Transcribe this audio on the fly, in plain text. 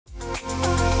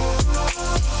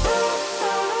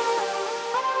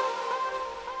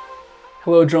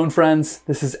Hello drone friends,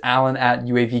 this is Alan at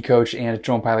UAV Coach and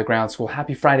Drone Pilot Ground School.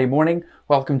 Happy Friday morning.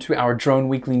 Welcome to our Drone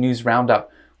Weekly News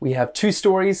Roundup. We have two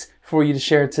stories for you to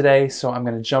share today, so I'm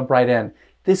going to jump right in.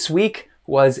 This week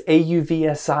was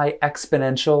AUVSI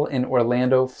XPONENTIal in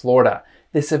Orlando, Florida.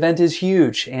 This event is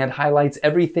huge and highlights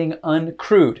everything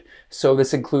uncrewed. So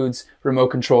this includes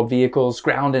remote-controlled vehicles,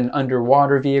 ground and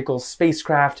underwater vehicles,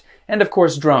 spacecraft, and of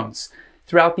course drones.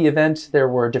 Throughout the event, there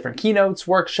were different keynotes,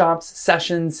 workshops,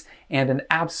 sessions, and an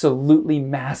absolutely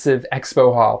massive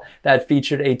expo hall that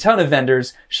featured a ton of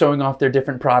vendors showing off their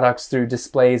different products through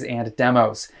displays and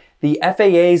demos. The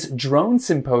FAA's Drone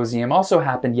Symposium also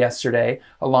happened yesterday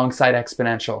alongside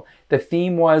XPONENTIal. The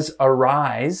theme was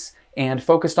Arise and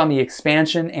focused on the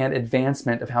expansion and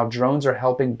advancement of how drones are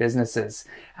helping businesses.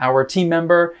 Our team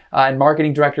member and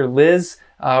marketing director Liz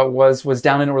was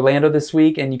down in Orlando this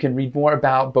week, and you can read more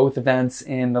about both events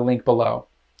in the link below.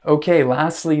 Okay,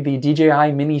 lastly, the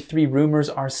DJI Mini 3 rumors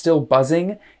are still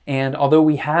buzzing, and although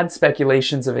we had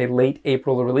speculations of a late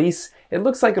April release, it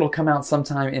looks like it'll come out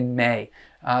sometime in May.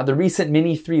 The recent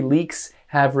Mini 3 leaks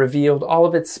have revealed all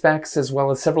of its specs as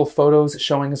well as several photos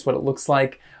showing us what it looks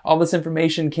like. All this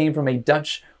information came from a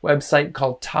Dutch website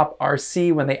called Top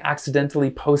RC when they accidentally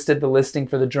posted the listing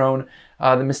for the drone.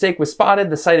 The mistake was spotted,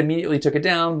 the site immediately took it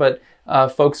down, but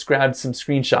folks grabbed some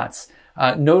screenshots.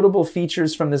 Notable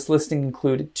features from this listing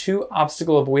include 2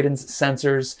 obstacle avoidance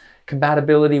sensors,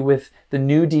 compatibility with the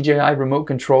new DJI remote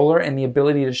controller, and the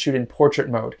ability to shoot in portrait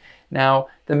mode. Now,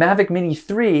 the Mavic Mini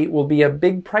 3 will be a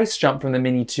big price jump from the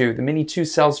Mini 2. The Mini 2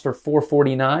 sells for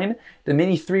 $449. The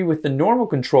Mini 3 with the normal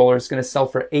controller is going to sell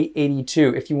for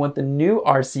 $882. If you want the new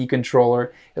RC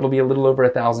controller, it'll be a little over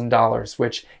 $1,000,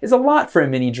 which is a lot for a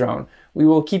mini drone. We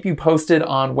will keep you posted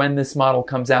on when this model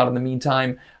comes out. In the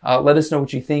meantime, let us know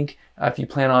what you think if you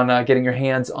plan on getting your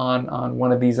hands on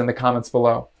one of these in the comments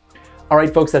below. All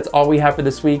right, folks, that's all we have for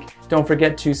this week. Don't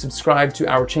forget to subscribe to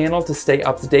our channel to stay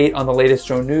up to date on the latest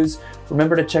drone news.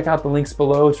 Remember to check out the links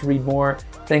below to read more.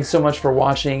 Thanks so much for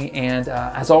watching. And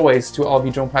as always, to all of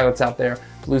you drone pilots out there,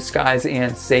 blue skies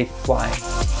and safe flying.